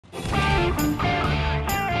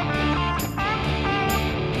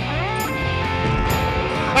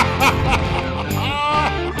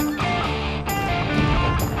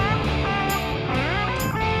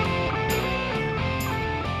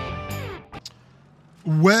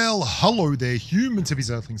Well, hello there, humans, heavies,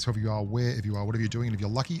 earthlings, whoever you are, wherever you are, whatever you're doing, and if you're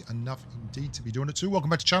lucky enough indeed to be doing it too. Welcome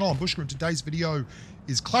back to the channel. I'm Bushka, and today's video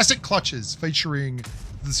is Classic Clutches, featuring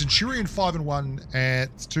the Centurion 5-1 at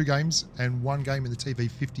 2 games and 1 game in the TV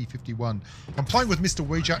 50-51. I'm playing with Mr.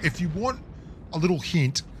 Ouija. If you want a little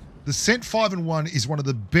hint, the Cent 5-1 is one of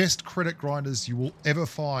the best credit grinders you will ever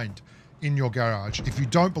find in your garage. If you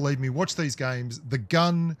don't believe me, watch these games. The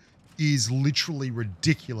gun is literally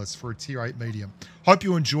ridiculous for a tier 8 medium. Hope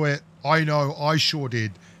you enjoy it. I know I sure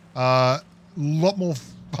did. Lot more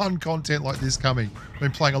fun content like this coming.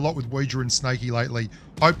 Been playing a lot with Ouija and Snaky lately.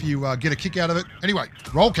 Hope you get a kick out of it. Anyway,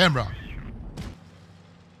 roll camera.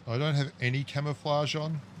 I don't have any camouflage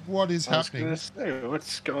on. What is happening? I was gonna say,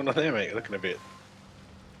 what's going on there, mate? You're looking a bit...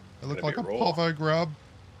 I look like a povo grub.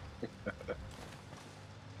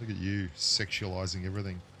 Look at you, sexualizing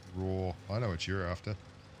everything. Raw. I know what you're after.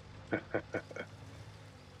 What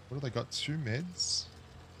have they got? 2 meds?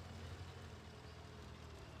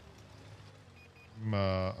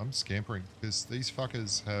 I'm scampering because these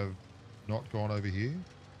fuckers have not gone over here.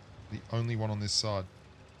 The only one on this side.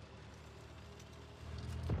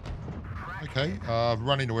 Okay,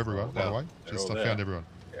 run into everyone, by the way. Just I found everyone.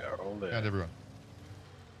 Yeah, all there. Found everyone.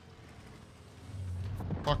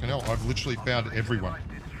 Fucking hell, I've literally found everyone.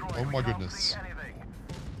 Oh my goodness.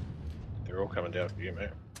 They're all coming down for you, mate.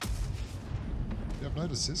 Yeah, I've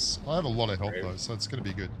noticed this. I have a lot of health though, so it's going to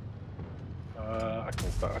be good. I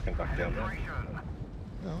can duck down there.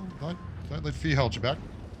 No, don't let fear hold you back.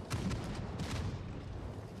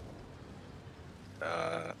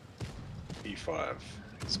 E5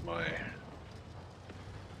 is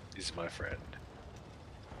my friend.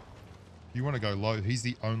 You want to go low? He's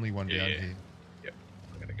the only one down here. Yep,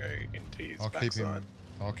 I'm gonna go into his backside.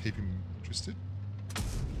 I'll keep him interested.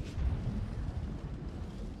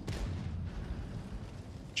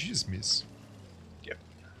 Did you just miss? Yep.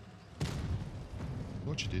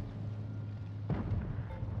 Thought you did.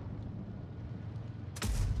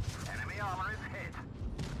 Enemy armor is hit.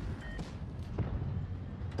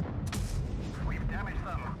 We've damaged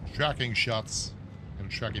them. Tracking shots. Gonna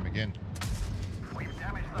track him again. We've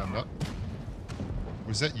damaged No, I'm them. not.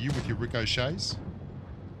 Was that you with your ricochets?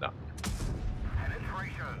 No.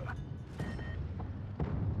 Penetration.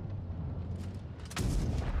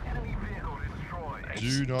 Enemy vehicle destroyed.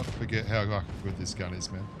 Do not forget how good this gun is,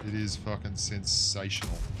 man. It is fucking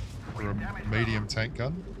sensational. For a medium tank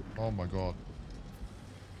gun. Oh my god.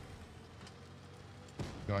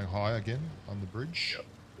 Going high again on the bridge. Yep.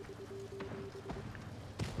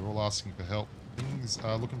 They're all asking for help. Things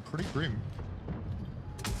are looking pretty grim.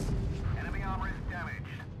 Enemy armor is damaged.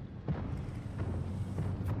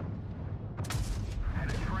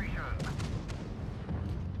 Penetration.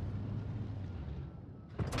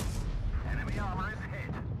 Enemy armor is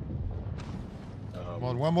hit. Come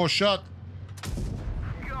on, one more shot.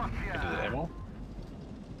 Into the Gotcha. ammo.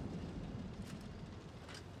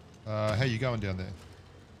 How you going down there?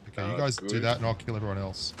 Okay, you guys do good. that and I'll kill everyone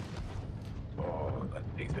else. Oh, that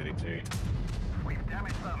P32. We've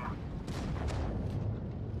damaged them.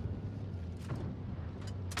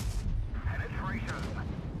 Penetration.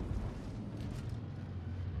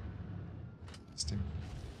 Missed him.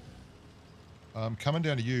 Coming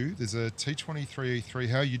down to you, there's a T-23E3.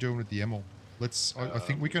 How are you doing with the Emil? I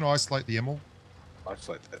think we can isolate the Emil.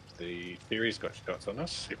 Isolate that. The theory's got shots on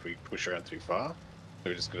us if we push around too far. So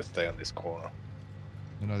we're just going to stay on this corner.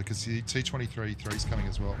 No, because the T-23E3 is coming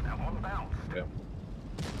as well. Now on bounce. Yep.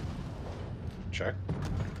 Check.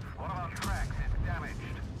 One of our tracks is damaged.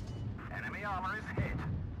 Enemy armor is hit.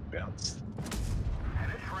 Bounce.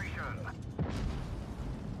 Penetration.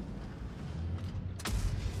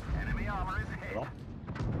 Enemy armor is hit. Well,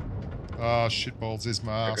 Ah, shitballs is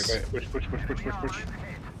my ass. go. Push. Enemy armor is hit.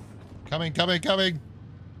 Coming. Enemy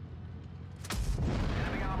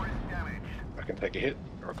armor is damaged. I can take a hit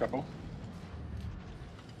or a couple.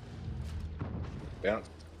 Bounce.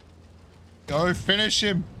 Go finish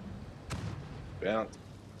him. Bounce.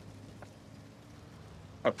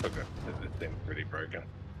 Oh, okay. This thing's pretty broken.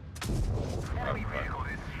 Enemy vehicle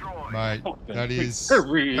destroyed. Mate, that is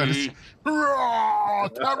Hurry. Roar!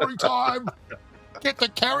 Carry time! Get the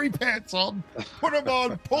carry pants on. Put them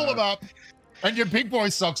on. Pull them up. And your big boy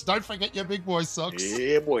socks. Don't forget your big boy socks.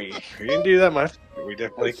 Yeah, boy. We didn't do that much, but we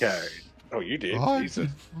definitely carried. Oh, you did. I Jesus.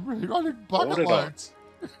 did bucket Hold it on. loads.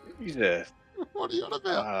 Jesus. What are you on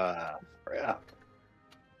about? Yeah.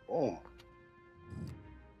 Oh.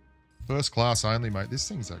 First class only, mate. This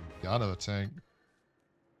thing's a gun of a tank.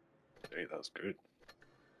 Hey, that was good.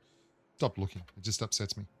 Stop looking. It just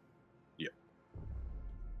upsets me. Yep.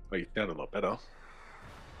 Well, you sound a lot better.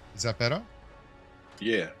 Is that better?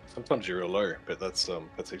 Yeah, sometimes you're real low, but that's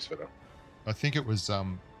heaps better. I think it was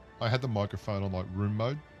I had the microphone on like room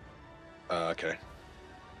mode. Okay.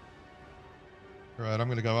 All right, I'm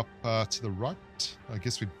going to go up to the right. I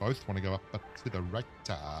guess we both want to go up to the right.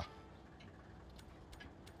 Time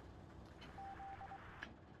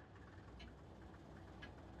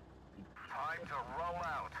to roll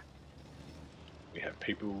out. We have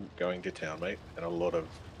people going to town, mate, and a lot of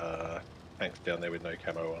tanks down there with no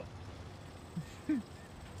camo on.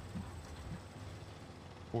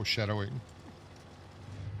 Foreshadowing.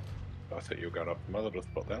 I thought you were going up my little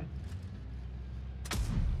spot then.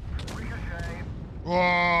 Ricochet.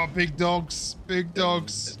 Oh, big dogs. Big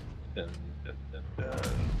dogs. Dun, dun, dun, dun.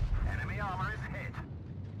 Enemy armor is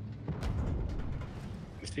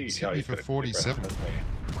hit. He's hit me for 47.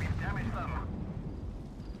 We've damaged them.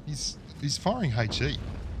 He's firing HE.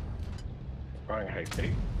 Firing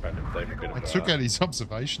HT. I took out his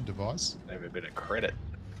observation device. Have a bit of credit.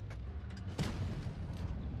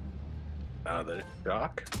 The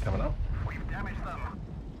shark coming up. We've damaged them.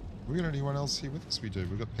 We got anyone else here with us? We do.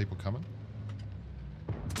 We've got people coming.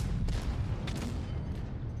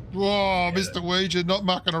 Whoa, yeah. Mr. Ouija, not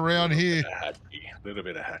mucking around here. A little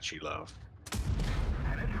bit of hatchy love.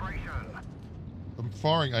 Penetration. I'm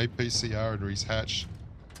firing APCR into his hatch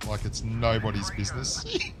like it's nobody's business.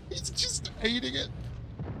 He's just eating it.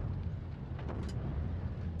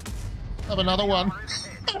 Have another one.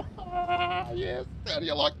 Yes. How do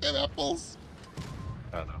you like them apples?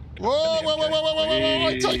 Oh no. Whoa, whoa, whoa, whoa, whoa, whoa,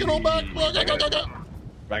 whoa, take it all back. Go, go, go, go.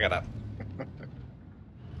 Back it up.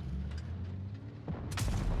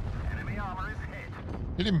 Enemy armor is hit.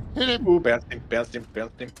 Hit him, hit him. Ooh, bounced him, bounced him,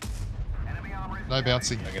 bounced him. Enemy armor is No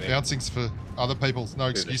bouncing. Okay. Bouncing's for other people. No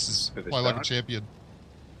excuses. For the Play like a shark? champion.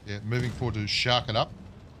 Yeah, moving forward to shark it up.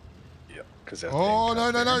 Yep. Because Oh,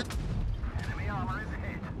 no, no, no. Enemy armor is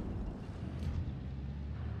hit.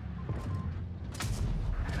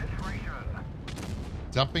 Penetration.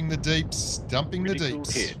 Dumping the deeps. Dumping the Really cool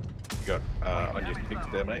deeps. hit. You got on your sticks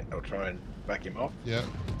there, mate. I'll try and back him off. Yeah.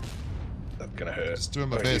 That's gonna hurt. Just doing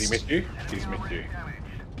my Did he best. miss you? He's Enemy missed armor you. is damaged.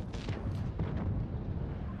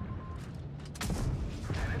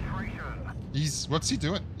 Penetration. What's he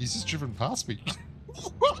doing? He's just driven past me.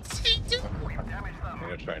 What's he doing? We've damaged I'm Oh. them.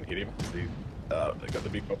 gonna try and hit him. See, they got the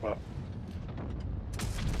big pop up.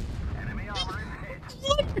 Enemy armor is hit.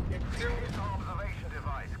 What? Serious observation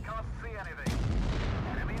device. Can't see anything.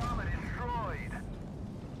 Enemy armor destroyed.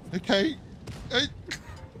 Okay. I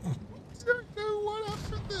don't know what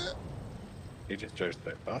happened there. He just drove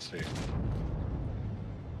so fast for you.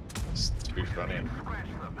 It's too funny. Scratch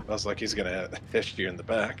them. I was like, he's gonna hit you in the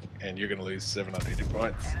back, and you're gonna lose 700 hit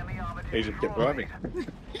points. Enemy armor He just kept destroyed. driving.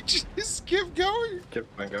 He just kept going.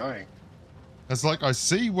 Kept on going. It's like, I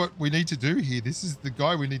see what we need to do here. This is the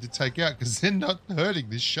guy we need to take out because they're not hurting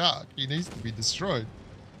this shark. He needs to be destroyed.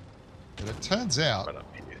 And it turns out Right up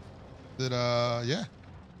here. that, yeah.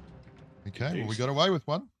 Okay, well, we got away with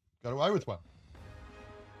one. Got away with one.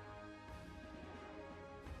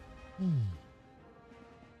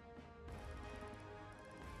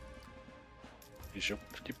 You're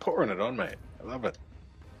pouring it on, mate. I love it.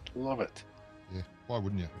 Love it. Yeah, why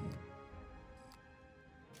wouldn't you?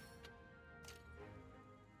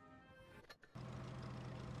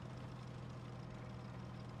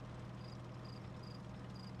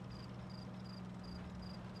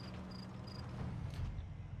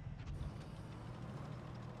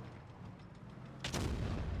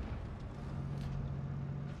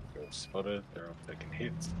 All spotted. They're all taking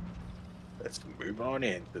hits. Let's move on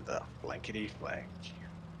into the blankety flank.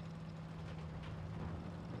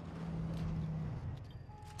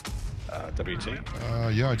 WT.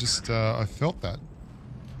 Yeah, I just, I felt that.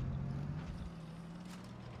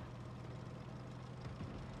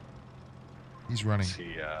 He's running.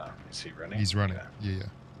 Is he running? He's running. Yeah. Yeah, yeah.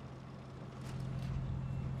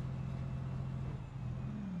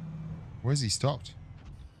 Where's he stopped?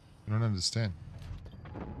 I don't understand.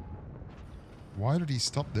 Why did he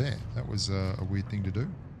stop there? That was a weird thing to do.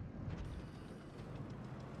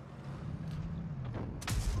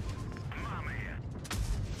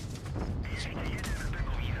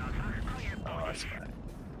 Nice, mate.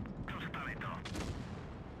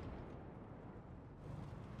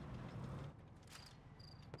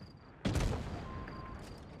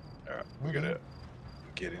 Alright, we're Okay. gonna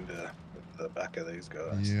get into the back of these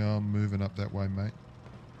guys. Yeah, I'm moving up that way, mate.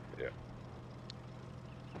 Yeah.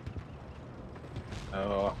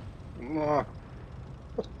 Oh. Mwah.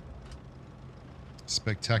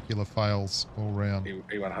 Spectacular fails all round.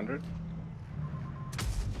 E100.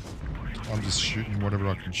 I'm just shooting whatever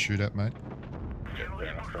I can shoot at, mate. Yeah, fair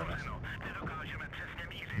enough, fair enough.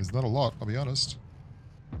 There's not a lot, I'll be honest.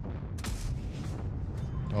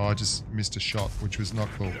 Oh, I just missed a shot, which was not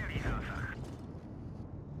cool.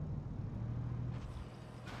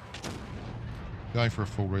 Going for a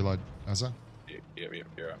full reload, Azza. Yep,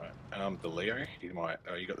 you're right, mate. The Leo, you might...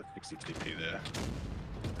 Oh, you got the 60 TP there.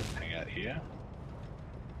 Let's hang out here.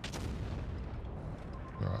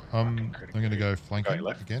 Alright, I'm going to go flanking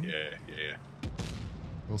left again. Yeah.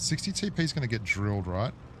 Well, 60 TP is going to get drilled,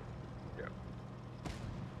 right? Yep.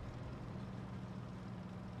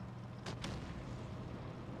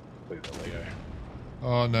 Leave the Leo.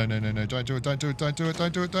 Oh, no. Don't do it.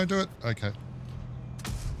 Okay.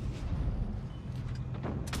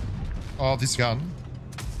 Oh, this gun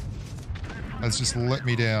has just let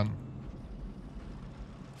me down.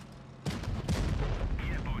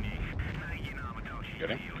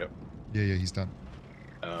 Got him? Yep. Yeah, he's done.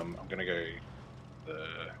 I'm gonna go the...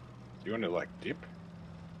 Do you want to, like, dip?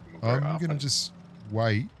 I'm going to just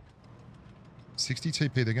wait. 60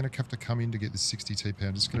 TP, they're going to have to come in to get this 60 TP.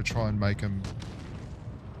 I'm just going to try and make them...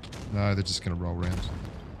 No, they're just going to roll around.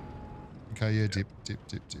 Okay, yeah, dip.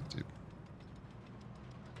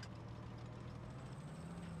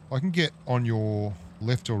 I can get on your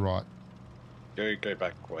left or right. Go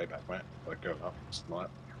back, way back, mate. Like, go up, snipe.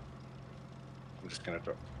 I'm just gonna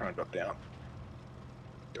try and drop down.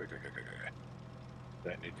 Go.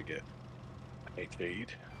 Don't need to get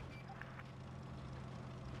AT'd.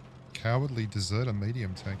 Cowardly Deserter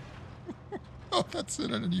Medium Tank. Oh, that's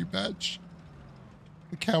it, and a new badge.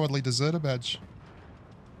 The Cowardly Deserter badge.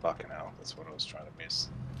 Fucking hell, that's what I was trying to miss.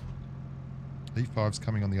 E5's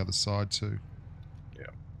coming on the other side too. Yeah.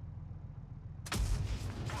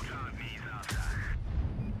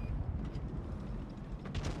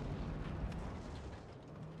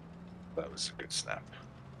 That was a good snap.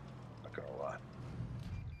 Not gonna lie.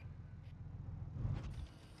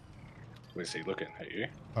 Where's he looking at you?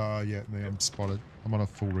 Yeah, me, I'm spotted. I'm on a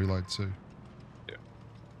full reload too. Yeah.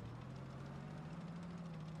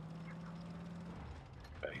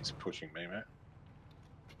 He's pushing me, mate.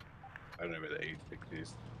 I don't know where the E6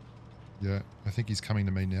 is. Yeah, I think he's coming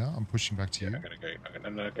to me now. I'm pushing back to you. I'm gonna go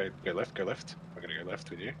left. I'm gonna go left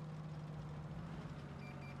with you.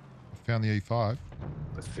 I found the E5.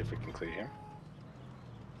 Let's see if we can clear him.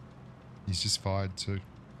 He's just fired too.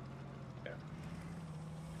 Yeah.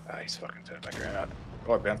 Ah, he's fucking turned back around.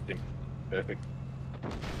 Oh, I bounced him. Perfect.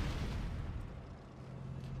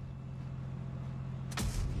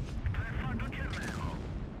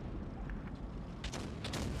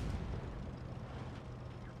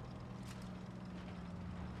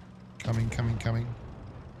 Coming.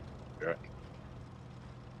 Right.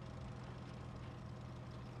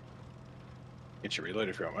 Get your reload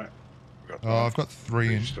if you want, mate. I've got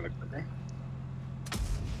 3 in. I'm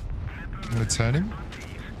going to turn him.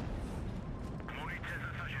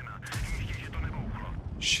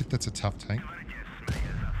 Shit, that's a tough tank.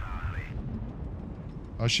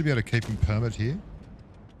 I should be able to keep him permit here.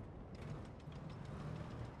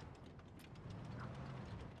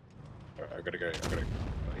 Alright, I gotta go.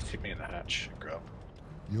 He's hit me in the hatch. Grab.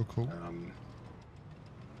 You're cool.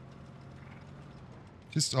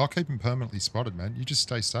 I'll keep him permanently spotted, man. You just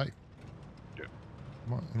stay safe. Yeah.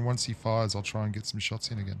 And once he fires, I'll try and get some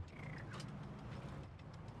shots in again.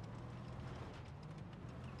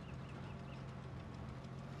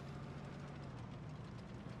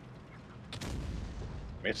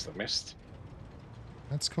 Missed.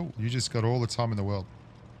 That's cool. You just got all the time in the world.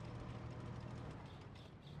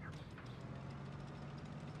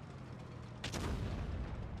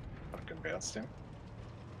 Fucking bounced him.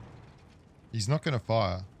 He's not going to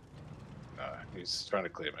fire. No, he's trying to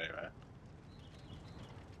clear me, man.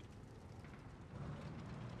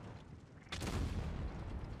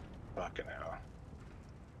 Fucking hell.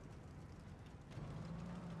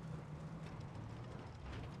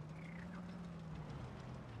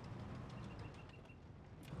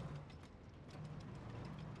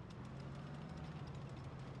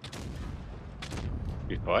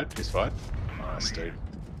 He's fired. Nice, dude.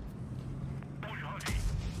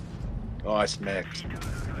 Nice, Max.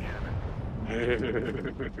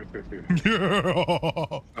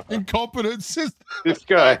 Incompetence. This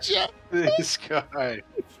guy.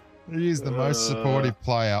 He is the most supportive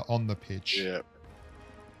player on the pitch. Yeah.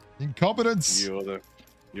 Incompetence. You're the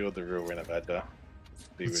real winner, Badger.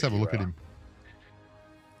 Let's have a look at him.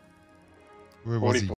 Where was he?